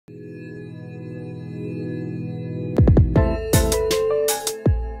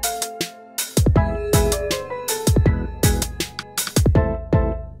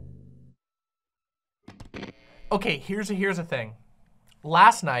Okay, here's a thing.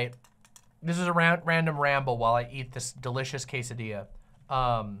 Last night, this is a random ramble while I eat this delicious quesadilla.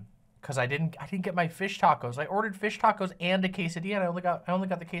 Because I didn't get my fish tacos. I ordered fish tacos and a quesadilla, and I only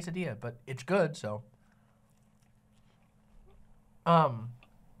got the quesadilla, but it's good, so.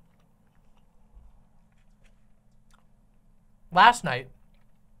 Last night,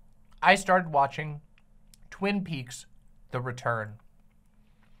 I started watching Twin Peaks: The Return.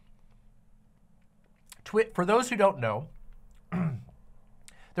 For those who don't know,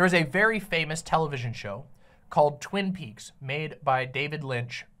 there is a very famous television show called Twin Peaks, made by David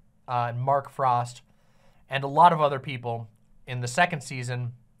Lynch and Mark Frost and a lot of other people. In the second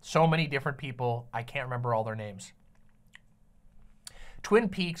season, so many different people, I can't remember all their names. Twin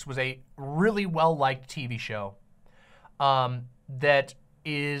Peaks was a really well-liked TV show that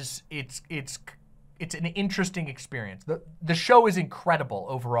is, it's an interesting experience. The show is incredible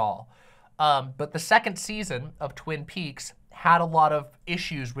overall. But the second season of Twin Peaks had a lot of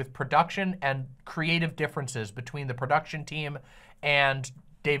issues with production and creative differences between the production team and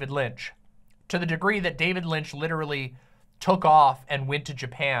David Lynch, to the degree that David Lynch literally took off and went to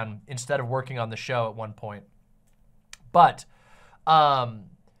Japan instead of working on the show at one point. But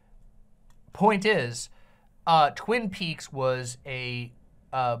point is, Twin Peaks was a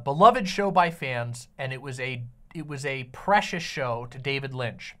beloved show by fans, and it was a precious show to David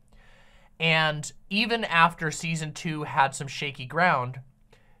Lynch. And even after season 2 had some shaky ground,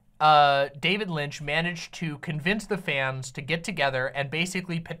 David Lynch managed to convince the fans to get together and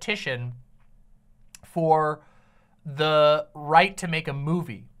basically petition for the right to make a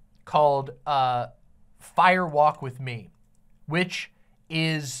movie called Fire Walk with Me, which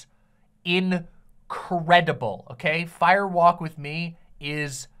is incredible, okay? Fire Walk with Me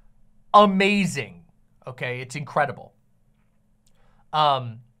is amazing, okay? It's incredible.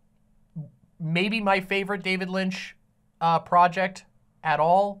 Maybe my favorite David Lynch project at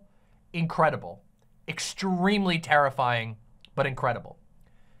all. Incredible. Extremely terrifying, but incredible.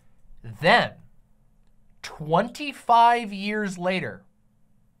 Then, 25 years later,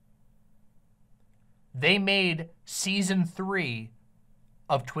 they made season 3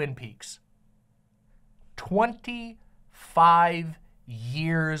 of Twin Peaks. 25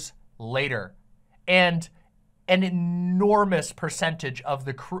 years later. And an enormous percentage of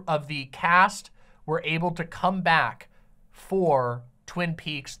the cast were able to come back for Twin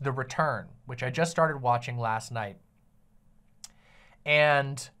Peaks: The Return, which I just started watching last night.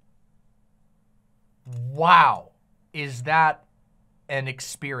 And wow, is that an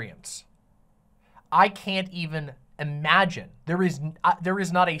experience. I can't even imagine. There is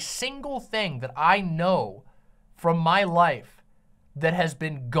not a single thing that I know from my life that has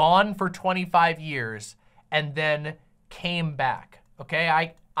been gone for 25 years and then came back.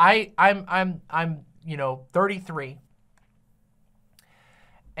 Okay, I'm 33,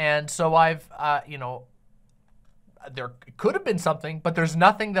 and so I've there could have been something, but there's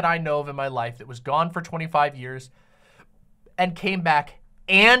nothing that I know of in my life that was gone for 25 years and came back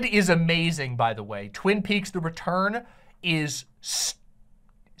and is amazing. By the way, Twin Peaks: The Return is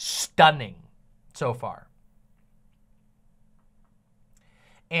stunning so far,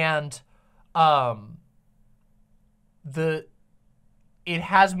 and it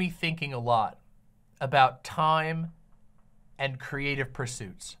has me thinking a lot about time and creative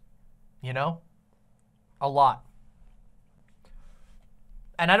pursuits, you know? A lot.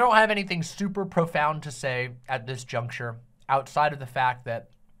 And I don't have anything super profound to say at this juncture outside of the fact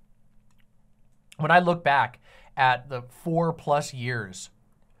that when I look back at the 4+ years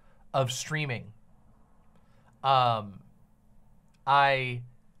of streaming, and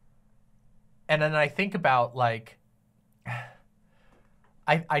then I think about like,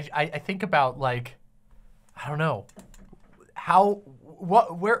 I think about like, I don't know,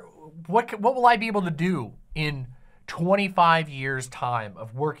 what will I be able to do in 25 years time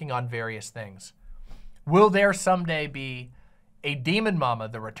of working on various things? Will there someday be a Demon Mama: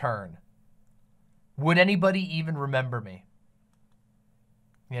 The Return? Would anybody even remember me?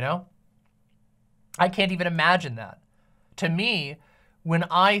 You know? I can't even imagine that. To me, when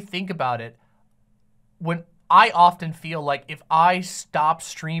I think about it, when I often feel like if I stop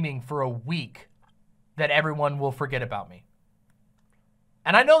streaming for a week, that everyone will forget about me.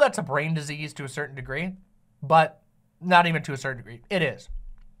 And I know that's a brain disease to a certain degree, but not even to a certain degree. It is.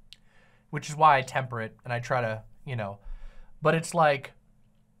 Which is why I temper it and I try to, but it's like,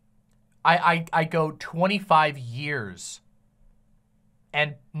 I go 25 years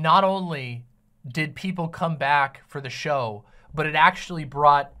and not only did people come back for the show, but it actually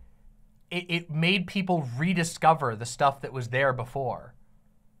brought, it made people rediscover the stuff that was there before.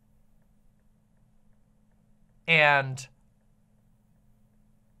 And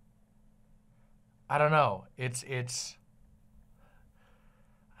I don't know. It's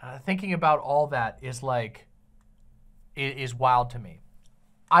thinking about all that is like, it is wild to me.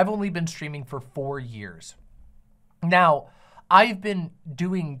 I've only been streaming for 4 years. Now, I've been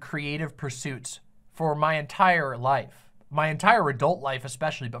doing creative pursuits for my entire life, my entire adult life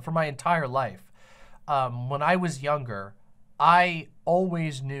especially, but for my entire life. When I was younger, I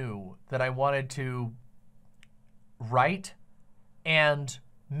always knew that I wanted to write and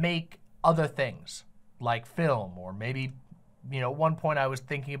make other things like film, or maybe, you know, at one point I was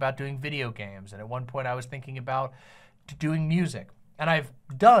thinking about doing video games, and at one point I was thinking about doing music. And I've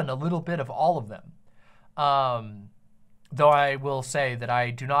done a little bit of all of them. Though I will say that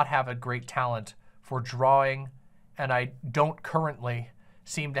I do not have a great talent for drawing, and I don't currently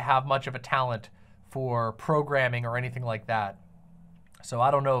seem to have much of a talent for programming or anything like that. So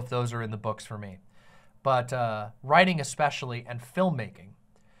I don't know if those are in the books for me. But writing especially, and filmmaking.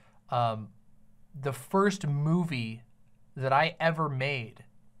 The first movie that I ever made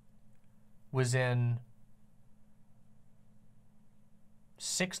was in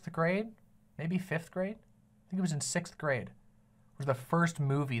 6th grade, maybe 5th grade. I think it was in 6th grade. It was the first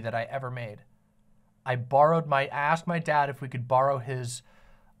movie that I ever made. I asked my dad if we could borrow his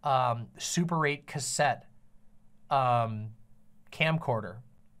Super 8 cassette camcorder.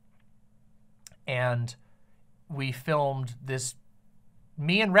 And we filmed this,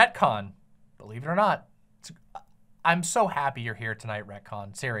 me and Retcon, believe it or not. I'm so happy you're here tonight,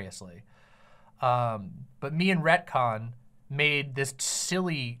 Retcon, seriously. But me and Retcon made this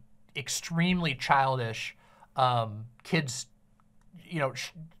silly, extremely childish kids, you know,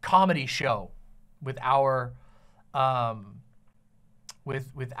 comedy show with our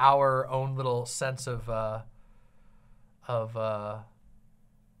with our own little sense of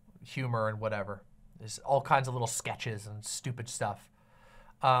humor and whatever. There's all kinds of little sketches and stupid stuff.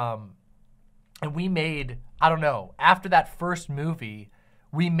 And we made, I don't know, after that first movie,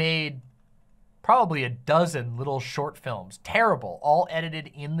 we made probably a dozen little short films. Terrible, all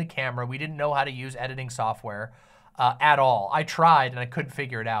edited in the camera. We didn't know how to use editing software at all. I tried and I couldn't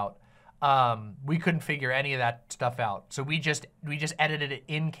figure it out. We couldn't figure any of that stuff out. So we just edited it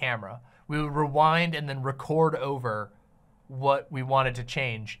in camera. We would rewind and then record over what we wanted to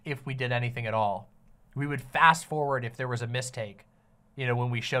change if we did anything at all. We would fast forward if there was a mistake, you know, when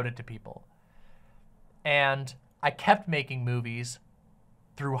we showed it to people. And I kept making movies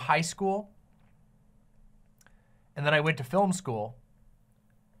through high school. And then I went to film school.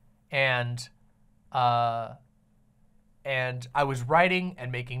 And I was writing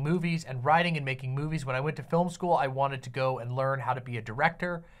and making movies and writing and making movies. When I went to film school, I wanted to go and learn how to be a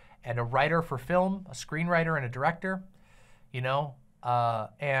director and a writer for film, a screenwriter and a director, you know,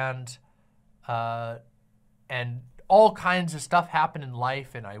 and all kinds of stuff happened in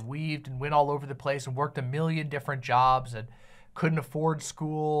life, and I weaved and went all over the place and worked a million different jobs and couldn't afford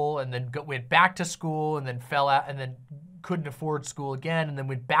school, and then went back to school and then fell out, and then couldn't afford school again, and then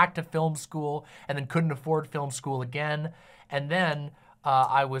went back to film school and then couldn't afford film school again. And then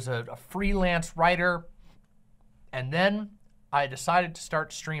I was a freelance writer, and then I decided to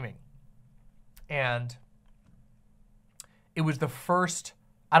start streaming. And it was the first,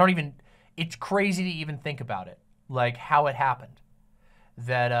 it's crazy to even think about it, like how it happened.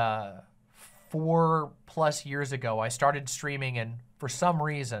 That 4+ years ago, I started streaming, and for some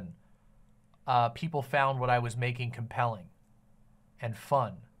reason, people found what I was making compelling and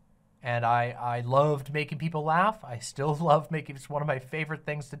fun. And I loved making people laugh. I still love making, it's one of my favorite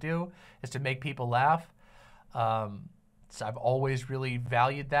things to do, is to make people laugh. So I've always really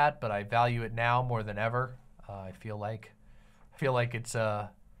valued that, but I value it now more than ever. I feel like it's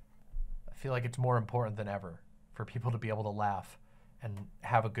more important than ever for people to be able to laugh and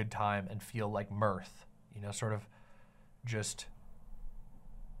have a good time and feel like mirth, you know, sort of just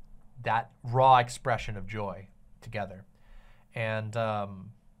that raw expression of joy together. And I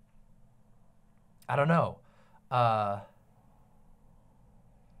don't know. But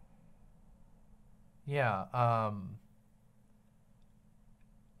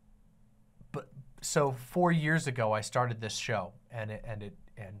so 4 years ago, I started this show, and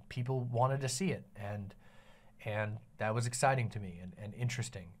people wanted to see it, and that was exciting to me and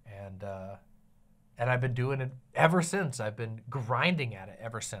interesting, and I've been doing it ever since. I've been grinding at it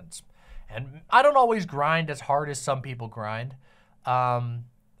ever since. And I don't always grind as hard as some people grind,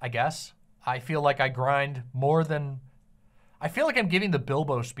 I guess. I feel like I grind more than... I feel like I'm giving the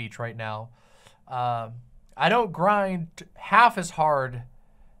Bilbo speech right now. I don't grind half as hard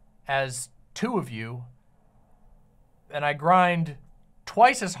as 2 of you, and I grind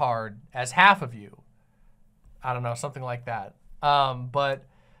twice as hard as half of you. I don't know, something like that. But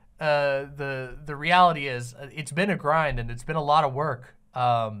the reality is, it's been a grind and it's been a lot of work.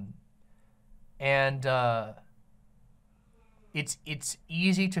 And it's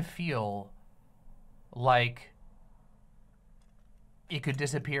easy to feel like it could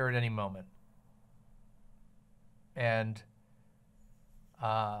disappear at any moment. And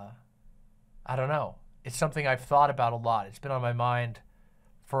I don't know. It's something I've thought about a lot. It's been on my mind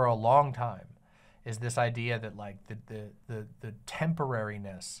for a long time, is this idea that like the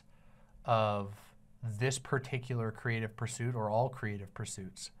temporariness of this particular creative pursuit, or all creative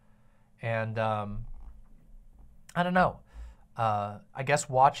pursuits. And I don't know. I guess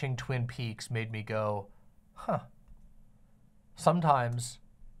watching Twin Peaks made me go, huh. Sometimes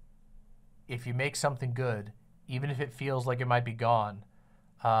if you make something good, even if it feels like it might be gone,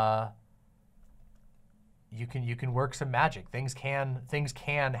 you can work some magic. Things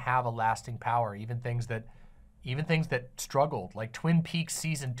can have a lasting power. Even things that struggled, like Twin Peaks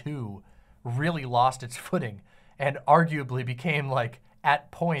season 2, really lost its footing and arguably became, like,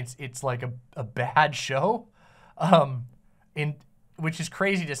 at points it's like a bad show, which is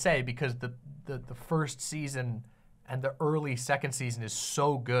crazy to say because the first season and the early second season is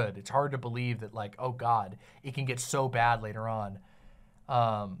so good. It's hard to believe that, like, oh God, it can get so bad later on.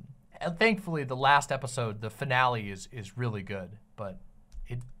 And thankfully, the last episode, the finale, is really good. But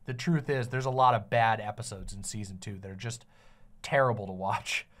the truth is, there's a lot of bad episodes in season 2 that are just terrible to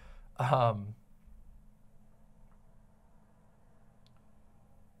watch.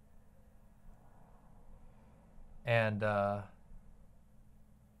 And I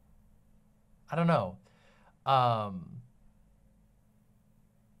don't know.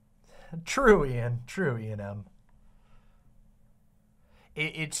 True, Ian. True, Ian M.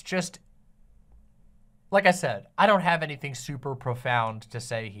 It's just, like I said, I don't have anything super profound to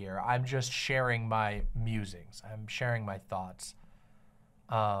say here. I'm just sharing my musings. I'm sharing my thoughts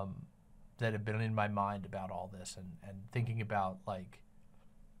that have been in my mind about all this, and thinking about, like,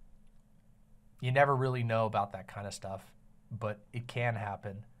 you never really know about that kind of stuff, but it can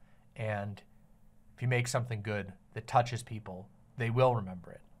happen. And if you make something good that touches people, they will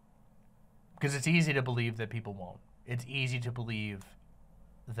remember it. Because it's easy to believe that people won't. It's easy to believe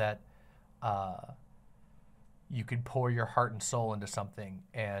that you could pour your heart and soul into something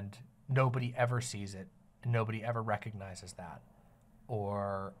and nobody ever sees it, and nobody ever recognizes that,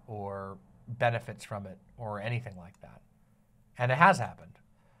 or benefits from it, or anything like that. And it has happened.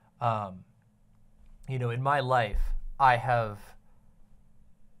 You know, in my life, I have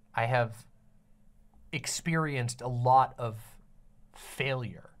experienced a lot of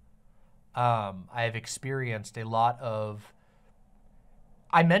failure. I have experienced a lot of,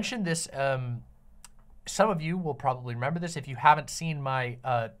 I mentioned this, some of you will probably remember this if you haven't seen my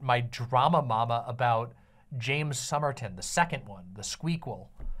my drama mama about James Somerton, the second one, the Squeakquel.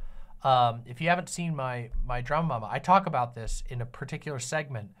 If you haven't seen my drama mama, I talk about this in a particular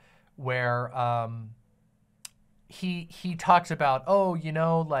segment where he talks about, oh, you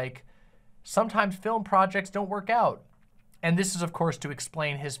know, like, sometimes film projects don't work out. And this is, of course, to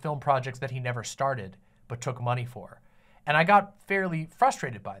explain his film projects that he never started but took money for. And I got fairly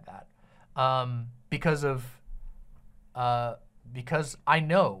frustrated by that because I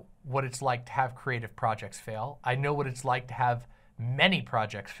know what it's like to have creative projects fail. I know what it's like to have many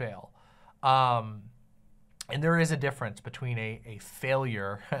projects fail. And there is a difference between a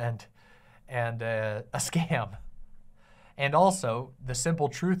failure and a scam. And also, the simple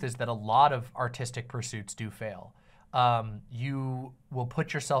truth is that a lot of artistic pursuits do fail. You will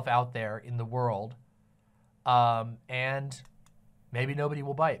put yourself out there in the world, and maybe nobody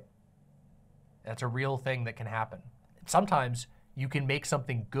will bite. That's a real thing that can happen. Sometimes you can make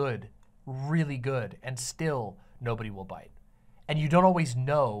something good, really good, and still nobody will bite. And you don't always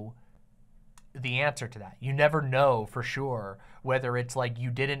know the answer to that. You never know for sure whether it's like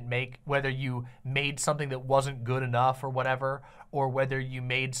whether you made something that wasn't good enough or whatever, or whether you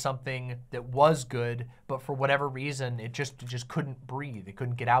made something that was good, but for whatever reason, it just couldn't breathe. It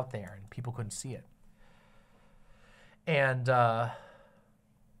couldn't get out there and people couldn't see it. And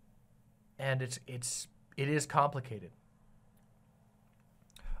it is complicated.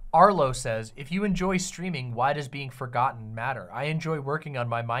 Arlo says, if you enjoy streaming, why does being forgotten matter? I enjoy working on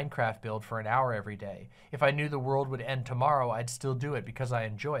my Minecraft build for an hour every day. If I knew the world would end tomorrow, I'd still do it because I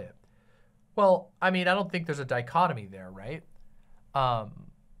enjoy it. Well, I mean, I don't think there's a dichotomy there, right?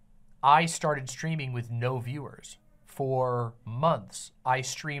 I started streaming with no viewers. For months, I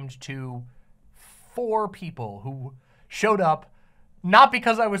streamed to 4 people who showed up, Not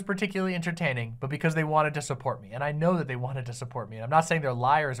because I was particularly entertaining, but because they wanted to support me. And I know that they wanted to support me. And I'm not saying they're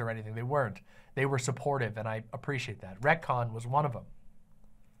liars or anything. They weren't. They were supportive, and I appreciate that. Retcon was one of them,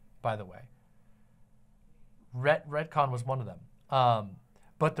 by the way. Retcon was one of them.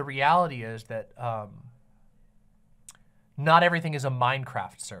 But the reality is that not everything is a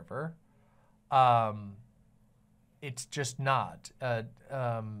Minecraft server. It's just not.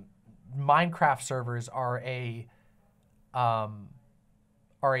 Minecraft servers are a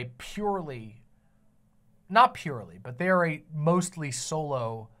purely, not purely, but they are a mostly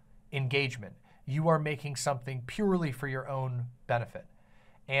solo engagement. You are making something purely for your own benefit.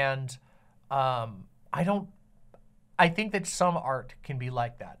 And I think that some art can be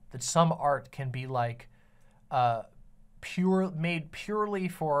like that. That some art can be like made purely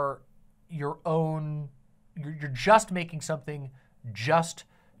for your own, you're just making something just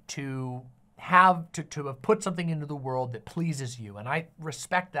to have put something into the world that pleases you. And I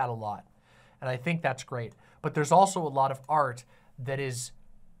respect that a lot. And I think that's great. But there's also a lot of art that is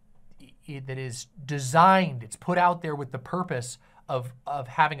designed, it's put out there with the purpose of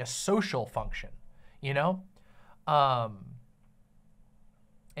having a social function, you know? A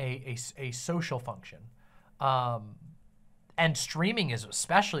social function. And streaming is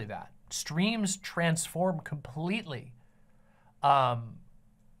especially that. Streams transform completely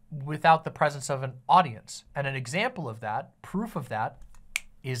without the presence of an audience. And an example of that, proof of that,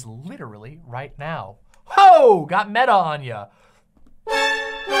 is literally right now. Ho! Got meta on ya.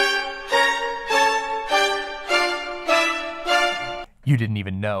 You didn't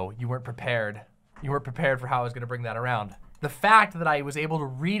even know. You weren't prepared. You weren't prepared for how I was going to bring that around. The fact that I was able to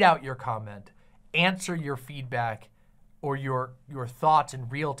read out your comment, answer your feedback or your thoughts in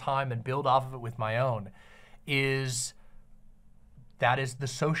real time and build off of it with my own that is the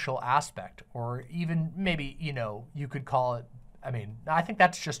social aspect, or even maybe, you know, you could call it, I mean, I think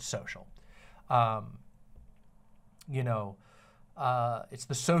that's just social. You know, it's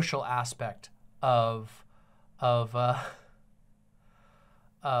the social aspect of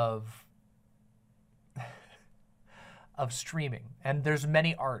streaming. And there's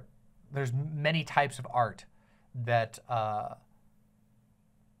many types of art that that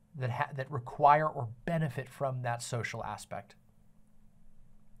require or benefit from that social aspect.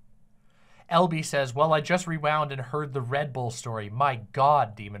 LB says, well, I just rewound and heard the Red Bull story. My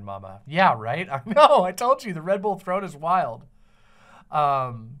God, Demon Mama. Yeah, right? I know, I told you, the Red Bull throne is wild.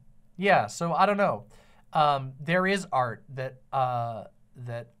 Yeah, so I don't know. There is art that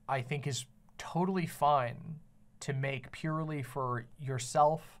I think is totally fine to make purely for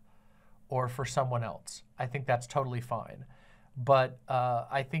yourself or for someone else. I think that's totally fine. But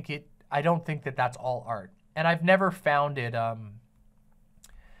I don't think that that's all art. And I've never found it,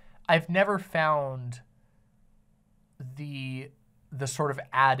 I've never found the sort of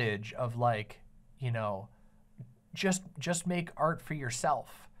adage of like, you know, just make art for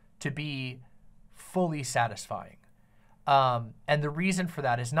yourself to be fully satisfying. And the reason for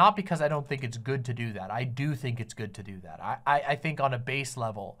that is not because I don't think it's good to do that. I do think it's good to do that. I think on a base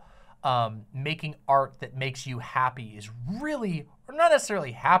level, making art that makes you happy is really, or not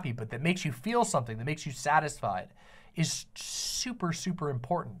necessarily happy, but that makes you feel something, that makes you satisfied, is super, super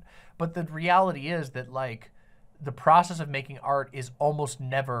important. But the reality is that, like, the process of making art is almost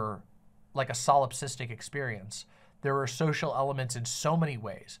never like a solipsistic experience. There are social elements in so many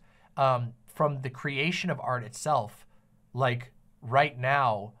ways. From the creation of art itself, like right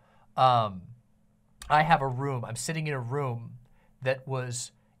now, I have a room, I'm sitting in a room that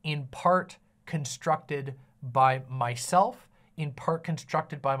was in part constructed by myself, in part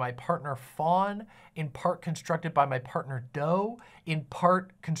constructed by my partner Fawn, in part constructed by my partner Doe, in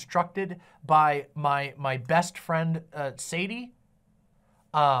part constructed by my best friend Sadie.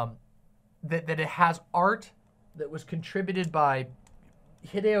 That it has art that was contributed by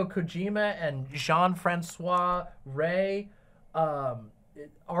Hideo Kojima and Jean-Francois Ray.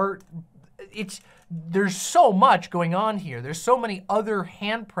 There's so much going on here. There's so many other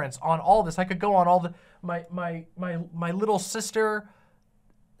handprints on all this. I could go on all the my little sister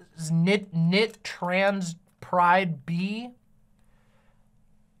knit trans pride bee.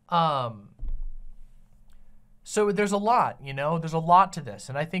 So there's a lot, you know, there's a lot to this.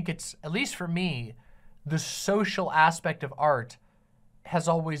 And I think it's, at least for me, the social aspect of art has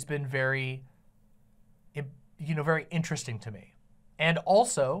always been very, you know, very interesting to me. And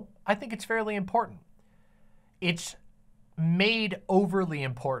also, I think it's fairly important. It's made overly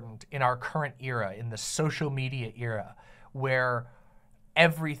important in our current era, in the social media era, where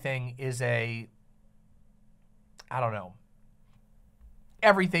everything is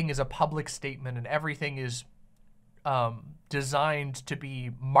everything is a public statement and everything is designed to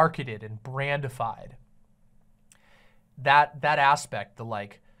be marketed and brandified. That aspect,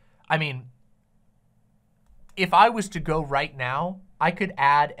 I mean, if I was to go right now, I could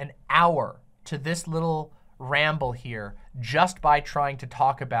add an hour to this little ramble here just by trying to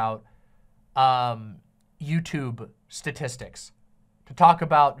talk about YouTube statistics, to talk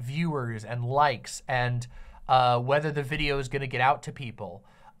about viewers and likes and whether the video is going to get out to people.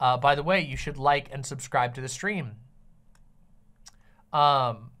 By the way, you should like and subscribe to the stream.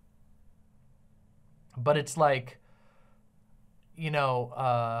 But it's like, you know,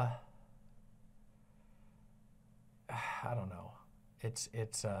 I don't know. It's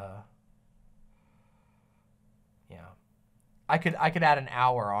yeah. I could add an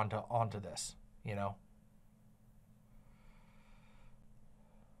hour onto this, you know.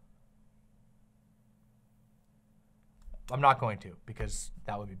 I'm not going to, because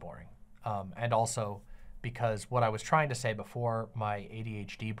that would be boring. And also because what I was trying to say before my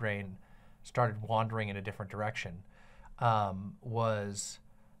ADHD brain started wandering in a different direction was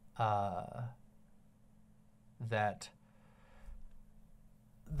that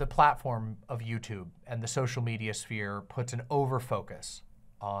the platform of YouTube and the social media sphere puts an overfocus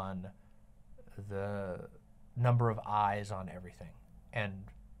on the number of eyes on everything. And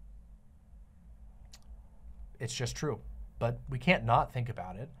it's just true. But we can't not think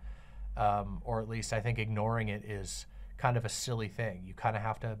about it. Or at least I think ignoring it is kind of a silly thing. You kind of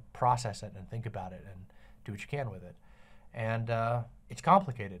have to process it and think about it and do what you can with it. And it's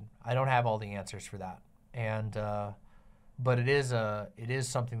complicated. I don't have all the answers for that. And but it is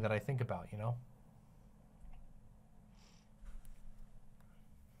something that I think about, you know.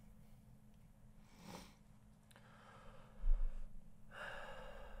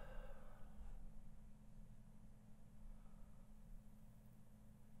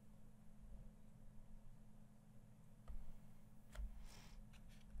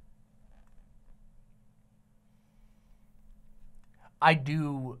 I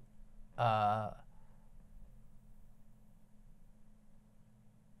do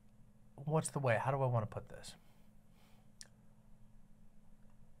what's the way? How do I want to put this?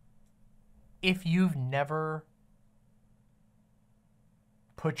 If you've never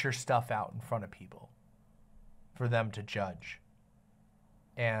put your stuff out in front of people for them to judge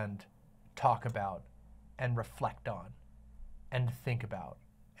and talk about and reflect on and think about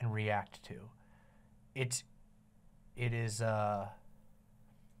and react to, it's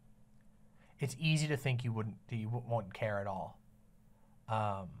easy to think you won't care at all.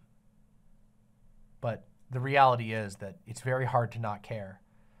 But the reality is that it's very hard to not care,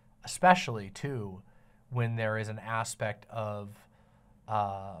 especially too when there is an aspect of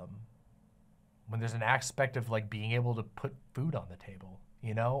like being able to put food on the table,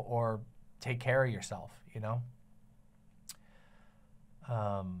 you know, or take care of yourself, you know.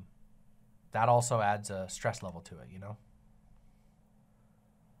 That also adds a stress level to it, you know.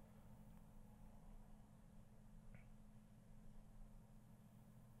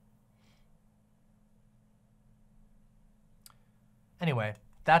 Anyway,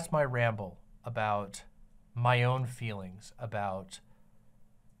 that's my ramble about my own feelings about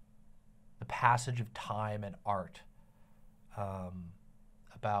the passage of time and art,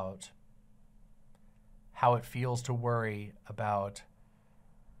 about how it feels to worry about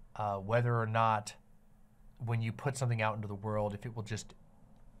whether or not when you put something out into the world, if it will just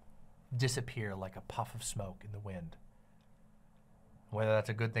disappear like a puff of smoke in the wind, whether that's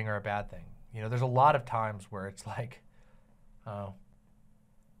a good thing or a bad thing. You know, there's a lot of times where it's like,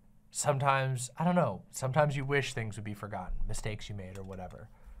 sometimes, I don't know, sometimes you wish things would be forgotten, mistakes you made or whatever.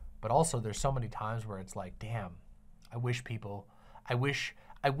 But also there's so many times where it's like, damn, I wish the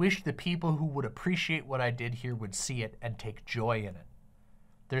people who would appreciate what I did here would see it and take joy in it.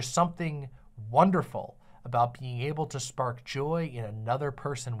 There's something wonderful about being able to spark joy in another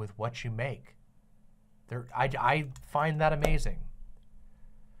person with what you make. I find that amazing.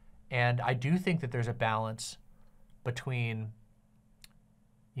 And I do think that there's a balance between,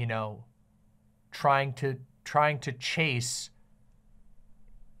 you know, trying to chase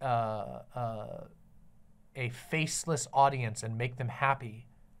a faceless audience and make them happy,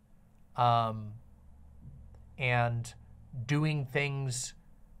 and doing things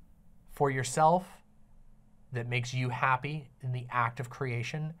for yourself that makes you happy in the act of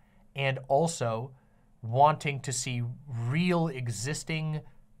creation, and also wanting to see real existing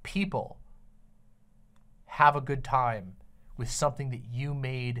people have a good time with something that you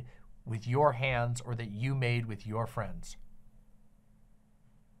made with your hands or that you made with your friends.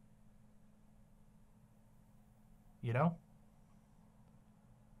 You know?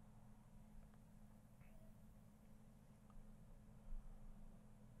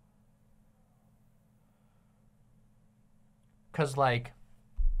 Because, like,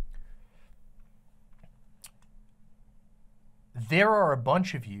 there are a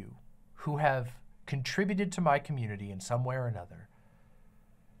bunch of you who have contributed to my community in some way or another,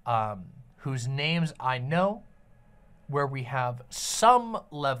 whose names I know, where we have some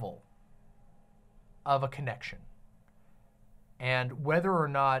level of a connection. And whether or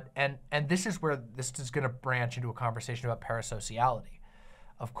not, and this is where this is going to branch into a conversation about parasociality,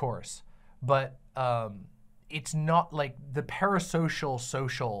 of course. But it's not like the parasocial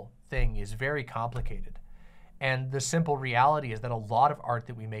social thing is very complicated. And the simple reality is that a lot of art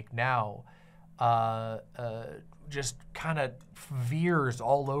that we make now just kind of veers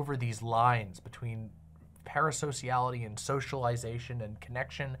all over these lines between parasociality and socialization and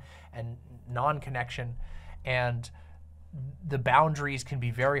connection and non-connection. And the boundaries can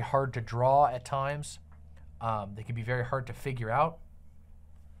be very hard to draw at times. They can be very hard to figure out.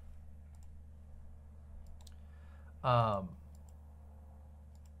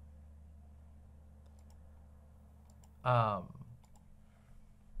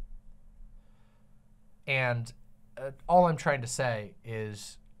 And all I'm trying to say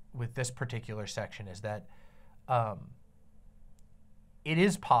is, with this particular section, is that it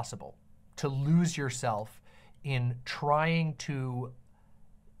is possible to lose yourself in trying to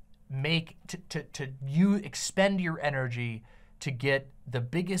expend your energy to get the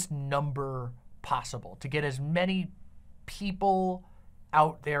biggest number possible, to get as many people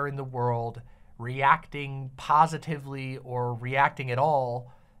out there in the world reacting positively or reacting at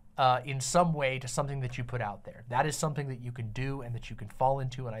all in some way to something that you put out there. That is something that you can do and that you can fall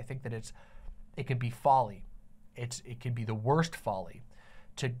into, and I think that it can be folly. It can be the worst folly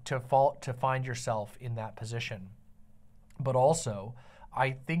to find yourself in that position. But also,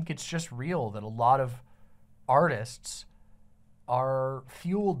 I think it's just real that a lot of artists are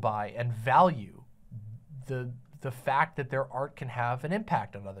fueled by and value the fact that their art can have an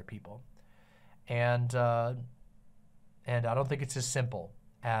impact on other people. And I don't think it's as simple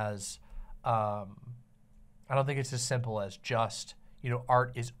as just,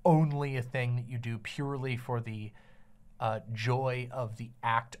 art is only a thing that you do purely for the joy of the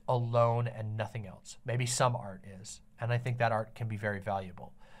act alone and nothing else. Maybe some art is, and I think that art can be very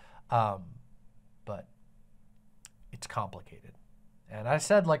valuable, but it's complicated. And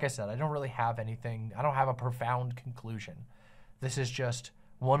like I said, I don't really have anything. I don't have a profound conclusion. This is just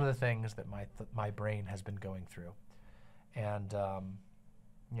one of the things that my brain has been going through, and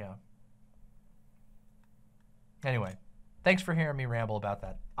yeah. Anyway, thanks for hearing me ramble about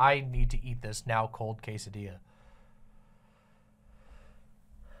that. I need to eat this now cold quesadilla.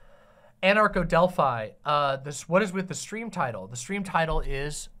 Anarcho-Delphi, what is with the stream title? The stream title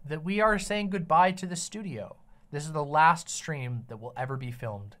is that we are saying goodbye to the studio. This is the last stream that will ever be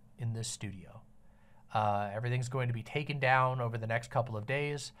filmed in this studio. Everything's going to be taken down over the next couple of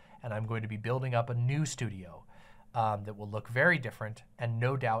days, and I'm going to be building up a new studio that will look very different and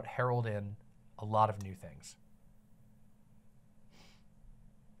no doubt herald in a lot of new things.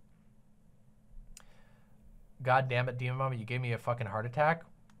 God damn it, Demon Mama, you gave me a fucking heart attack?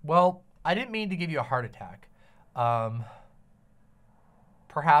 Well, I didn't mean to give you a heart attack.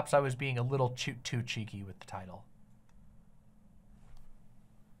 Perhaps I was being a little too cheeky with the title.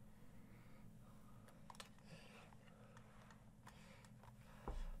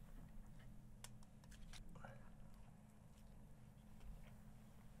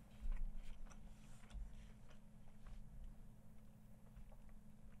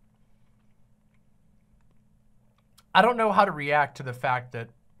 I don't know how to react to the fact that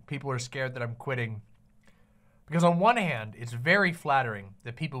people are scared that I'm quitting. Because on one hand, it's very flattering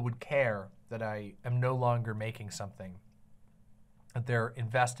that people would care that I am no longer making something, that they're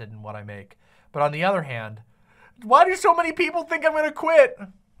invested in what I make. But on the other hand, why do so many people think I'm going to quit?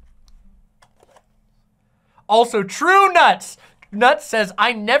 Also, True Nuts. Nuts says,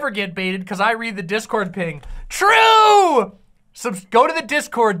 I never get baited because I read the Discord ping. True! So go to the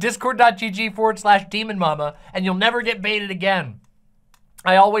Discord, discord.gg/Demon Mama, and you'll never get baited again.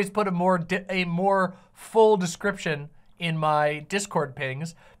 I always put a more full description in my Discord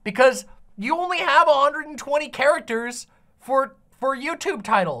pings because you only have 120 characters for YouTube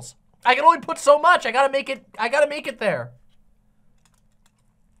titles. I can only put so much. I gotta make it there.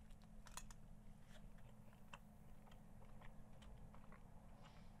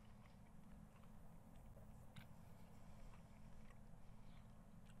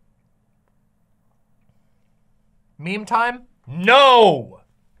 Meme time? No!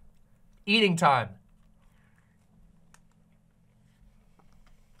 Eating time.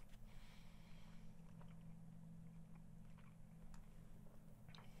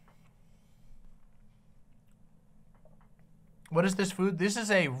 What is this food? This is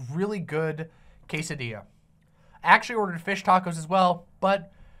a really good quesadilla. I actually ordered fish tacos as well,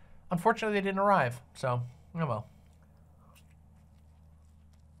 but unfortunately they didn't arrive. So, oh well.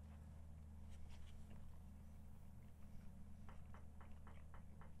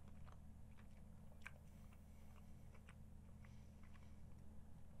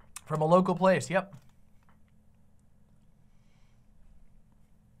 From a local place, yep.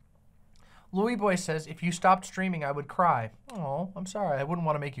 Louis Boy says, if you stopped streaming, I would cry. Oh, I'm sorry. I wouldn't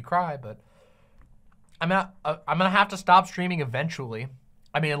want to make you cry, but I'm gonna have to stop streaming eventually.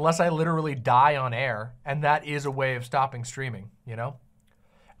 I mean, unless I literally die on air, and that is a way of stopping streaming, you know?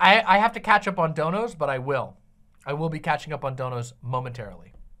 I have to catch up on donos, but I will. I will be catching up on donos momentarily.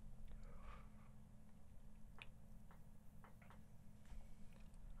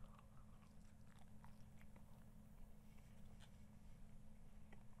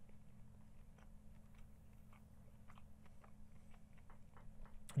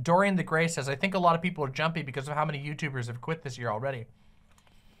 Dorian the Gray says, I think a lot of people are jumpy because of how many YouTubers have quit this year already.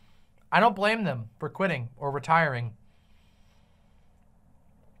 I don't blame them for quitting or retiring.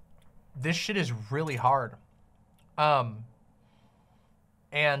 This shit is really hard. I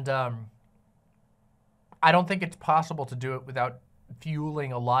don't think it's possible to do it without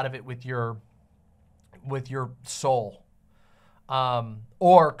fueling a lot of it with your soul.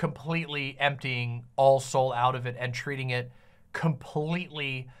 Or completely emptying all soul out of it and treating it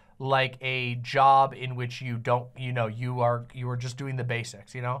completely like a job in which you don't, you are just doing the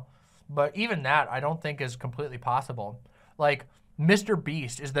basics, you know? But even that I don't think is completely possible. Like, Mr.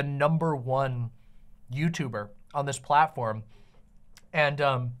 Beast is the #1 YouTuber on this platform.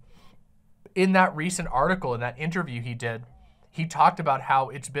 And in that recent article, in that interview he did, he talked about how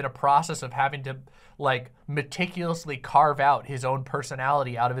it's been a process of having to like meticulously carve out his own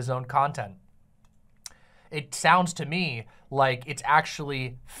personality out of his own content. It sounds to me like it's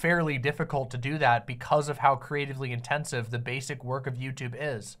actually fairly difficult to do that because of how creatively intensive the basic work of YouTube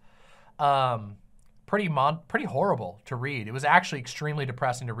is. Pretty horrible to read. It was actually extremely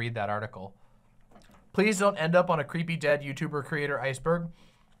depressing to read that article. Please don't end up on a creepy dead YouTuber creator iceberg.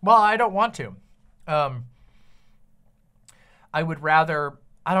 Well, I don't want to. I would rather,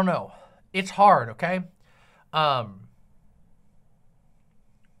 I don't know. It's hard, okay?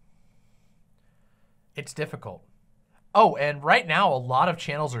 It's difficult. Oh, and right now, a lot of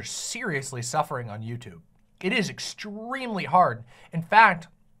channels are seriously suffering on YouTube. It is extremely hard. In fact,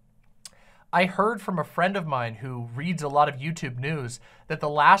 I heard from a friend of mine who reads a lot of YouTube news that the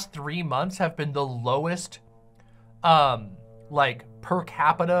last 3 months have been the lowest, like, per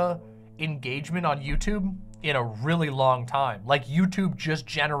capita engagement on YouTube in a really long time. Like, YouTube just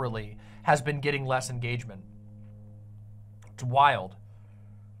generally has been getting less engagement. It's wild.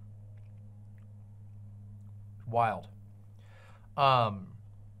 Wild.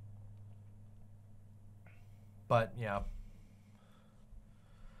 But yeah.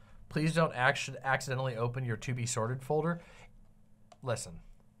 Please don't accidentally open your to be sorted folder. Listen.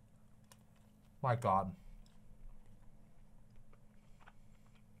 My God.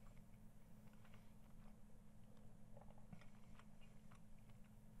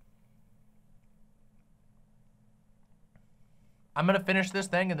 I'm going to finish this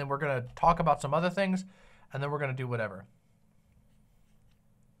thing and then we're going to talk about some other things and then we're going to do whatever.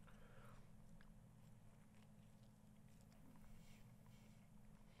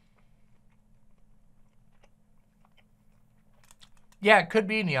 Yeah, it could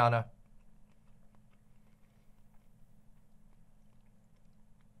be, Niana.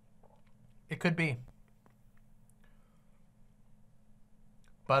 It could be.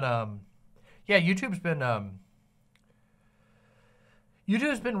 But, yeah, YouTube's been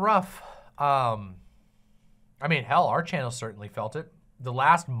rough. I mean, hell, our channel certainly felt it. The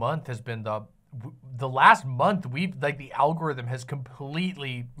last month has been the last month the algorithm has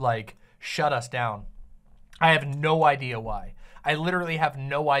completely, like, shut us down. I have no idea why. I literally have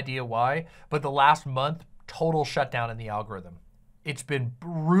no idea why, but the last month, total shutdown in the algorithm. It's been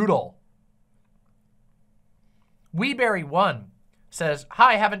brutal. Weeberry1 says,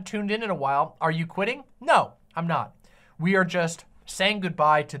 hi, haven't tuned in a while. Are you quitting? No, I'm not. We are just saying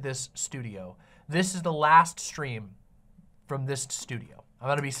goodbye to this studio. This is the last stream from this studio. I'm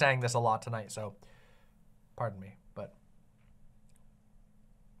going to be saying this a lot tonight, so pardon me, but.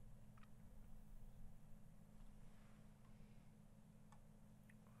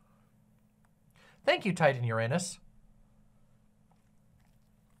 Thank you, Titan Uranus.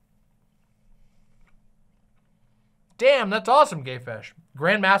 Damn, that's awesome, Gayfish.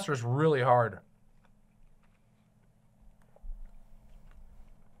 Grandmaster is really hard.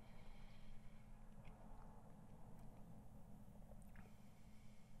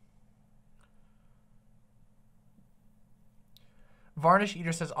 Varnish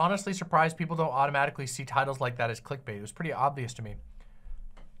Eater says, honestly surprised people don't automatically see titles like that as clickbait. It was pretty obvious to me.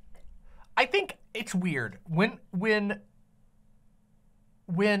 I think it's weird. When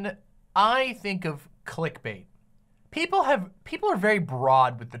I think of clickbait, people are very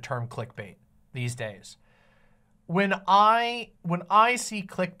broad with the term clickbait these days. When I see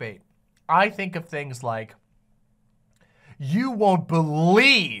clickbait, I think of things like, you won't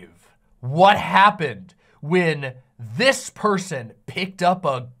believe what happened when this person picked up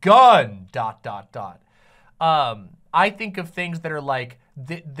a gun, ... I think of things that are like,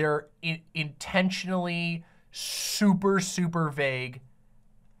 they're intentionally super, super vague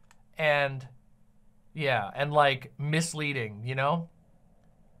and, yeah, and like misleading, you know?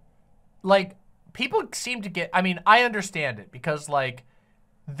 Like, people seem to get, I mean, I understand it because like,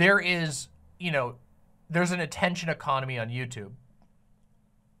 there is, you know, there's an attention economy on YouTube.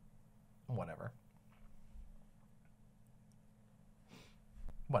 Whatever.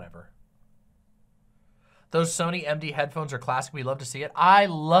 Whatever. Those Sony MD headphones are classic. We love to see it. I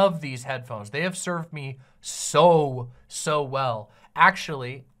love these headphones. They have served me so well.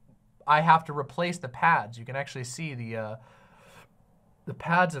 Actually, I have to replace the pads. You can actually see the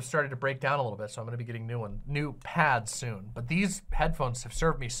pads have started to break down a little bit, so I'm going to be getting new pads soon. But these headphones have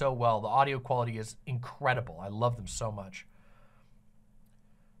served me so well. The audio quality is incredible. I love them so much.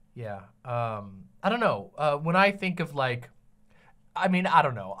 Yeah. I don't know. When I think of like, I mean, I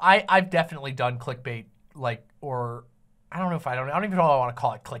don't know. I've definitely done clickbait, like, or I don't even know if I want to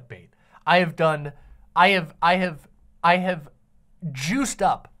call it clickbait. I have juiced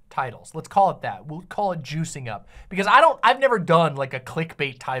up titles. Let's call it that. We'll call it juicing up because I've never done like a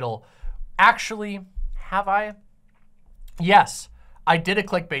clickbait title. Actually, have I? Yes, I did a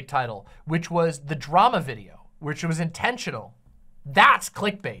clickbait title, which was the drama video, which was intentional. That's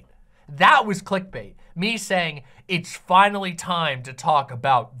clickbait. That was clickbait. Me saying, it's finally time to talk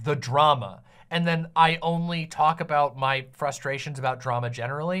about the drama. And then I only talk about my frustrations about drama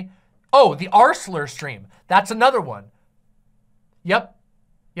generally. Oh, the Arsler stream. That's another one. Yep.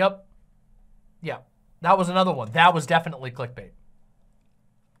 Yeah. That was another one. That was definitely clickbait.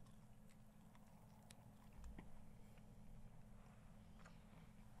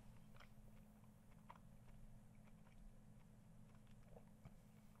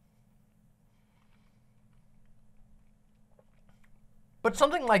 But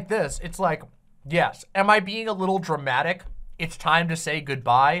something like this, it's like, yes, am I being a little dramatic? It's time to say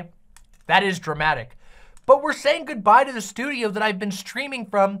goodbye. That is dramatic. But we're saying goodbye to the studio that I've been streaming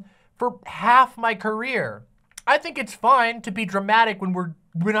from for half my career. I think it's fine to be dramatic when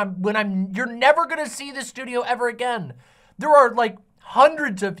you're never gonna see this studio ever again. There are like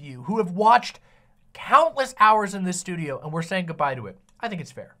hundreds of you who have watched countless hours in this studio and we're saying goodbye to it. I think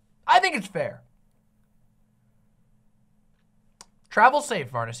it's fair. I think it's fair. Travel safe,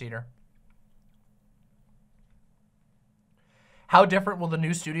 Varnish Eater. How different will the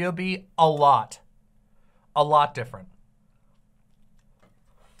new studio be? A lot. A lot different.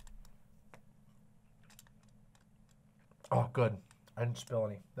 Oh, good. I didn't spill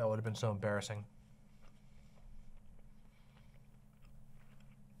any. That would have been so embarrassing.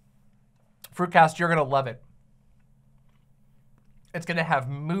 Fruitcast, you're gonna love it. It's gonna have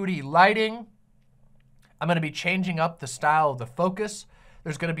moody lighting. I'm gonna be changing up the style of the focus.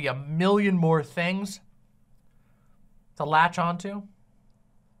 There's gonna be a million more things to latch onto.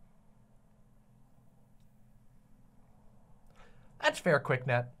 That's fair,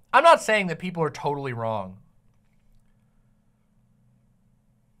 QuickNet. I'm not saying that people are totally wrong.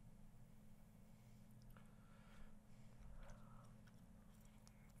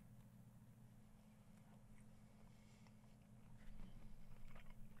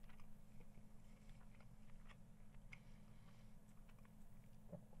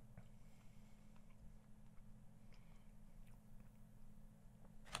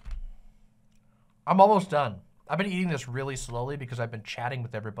 I'm almost done. I've been eating this really slowly because I've been chatting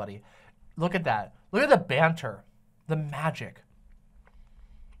with everybody. Look at that. Look at the banter, the magic.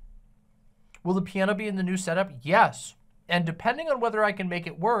 Will the piano be in the new setup? Yes. And depending on whether I can make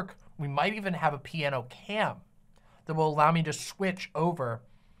it work, we might even have a piano cam that will allow me to switch over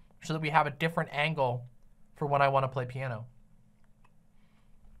so that we have a different angle for when I want to play piano.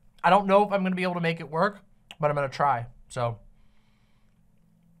 I don't know if I'm going to be able to make it work, but I'm going to try. So,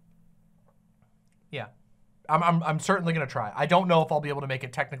 yeah. I'm certainly going to try. I don't know if I'll be able to make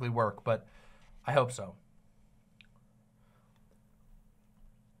it technically work, but I hope so.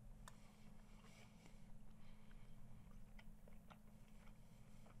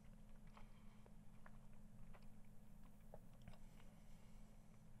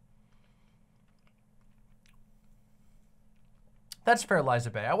 That's fair,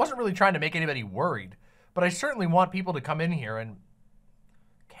 Liza Bay. I wasn't really trying to make anybody worried, but I certainly want people to come in here and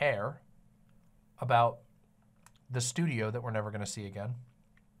care about the studio that we're never going to see again.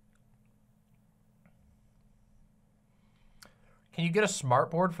 Can you get a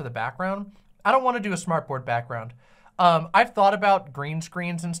smartboard for the background? I don't want to do a smartboard background. I've thought about green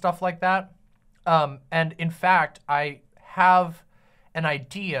screens and stuff like that. And in fact, I have an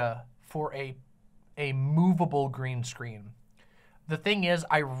idea for a movable green screen. The thing is,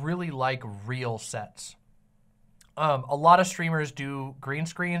 I really like real sets. A lot of streamers do green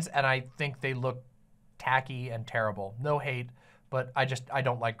screens, and I think they look tacky and terrible. No hate, but I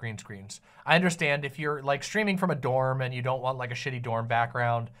don't like green screens. I understand if you're like streaming from a dorm and you don't want like a shitty dorm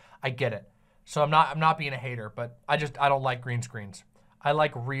background, I get it. So I'm not being a hater, but I don't like green screens. I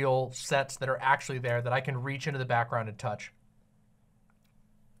like real sets that are actually there that I can reach into the background and touch.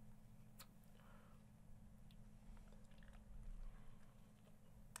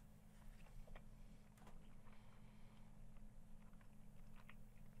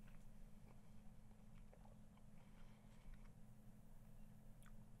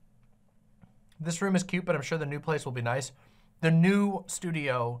 This room is cute, but I'm sure the new place will be nice. The new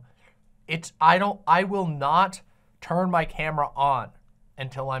studio, I will not turn my camera on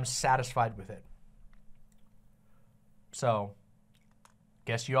until I'm satisfied with it. So,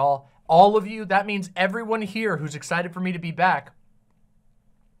 guess all of you, that means everyone here who's excited for me to be back,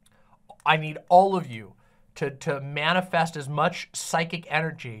 I need all of you to manifest as much psychic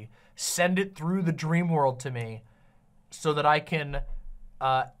energy, send it through the dream world to me so that I can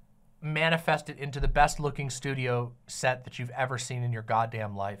manifest it into the best looking studio set that you've ever seen in your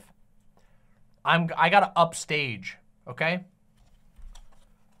goddamn life. I gotta upstage, okay?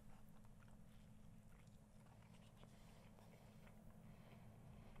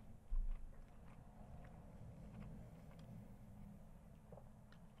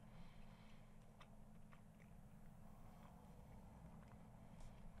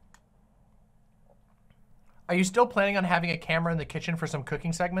 Are you still planning on having a camera in the kitchen for some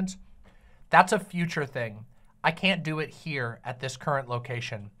cooking segments? That's a future thing. I can't do it here at this current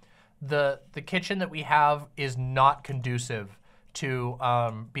location. The kitchen that we have is not conducive to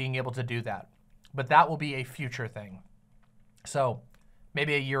being able to do that. But that will be a future thing. So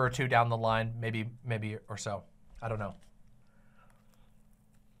maybe a year or two down the line, maybe or so. I don't know.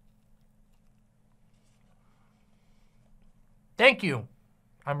 Thank you.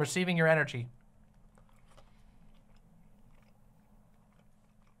 I'm receiving your energy.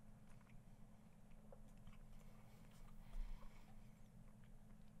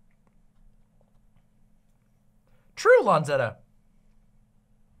 True, Lanzetta.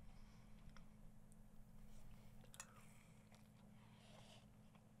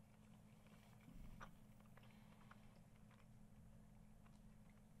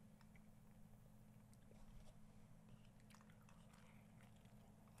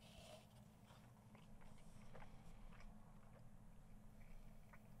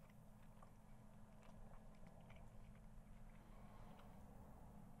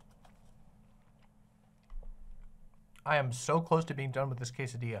 I am so close to being done with this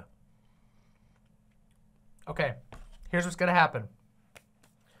quesadilla. Okay, here's what's gonna happen.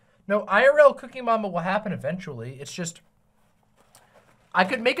 No, IRL Cooking Mama will happen eventually. It's just, I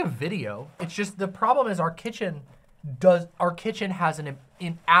could make a video. It's just, the problem is our kitchen has an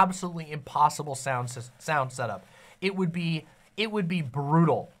absolutely impossible sound setup. It would be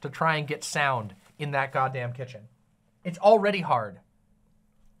brutal to try and get sound in that goddamn kitchen. It's already hard.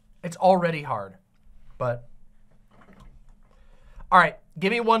 It's already hard, but. All right,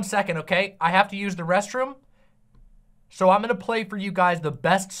 give me 1 second, okay? I have to use the restroom. So I'm gonna play for you guys the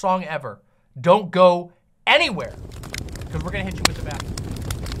best song ever. Don't go anywhere, because we're gonna hit you with the bathroom.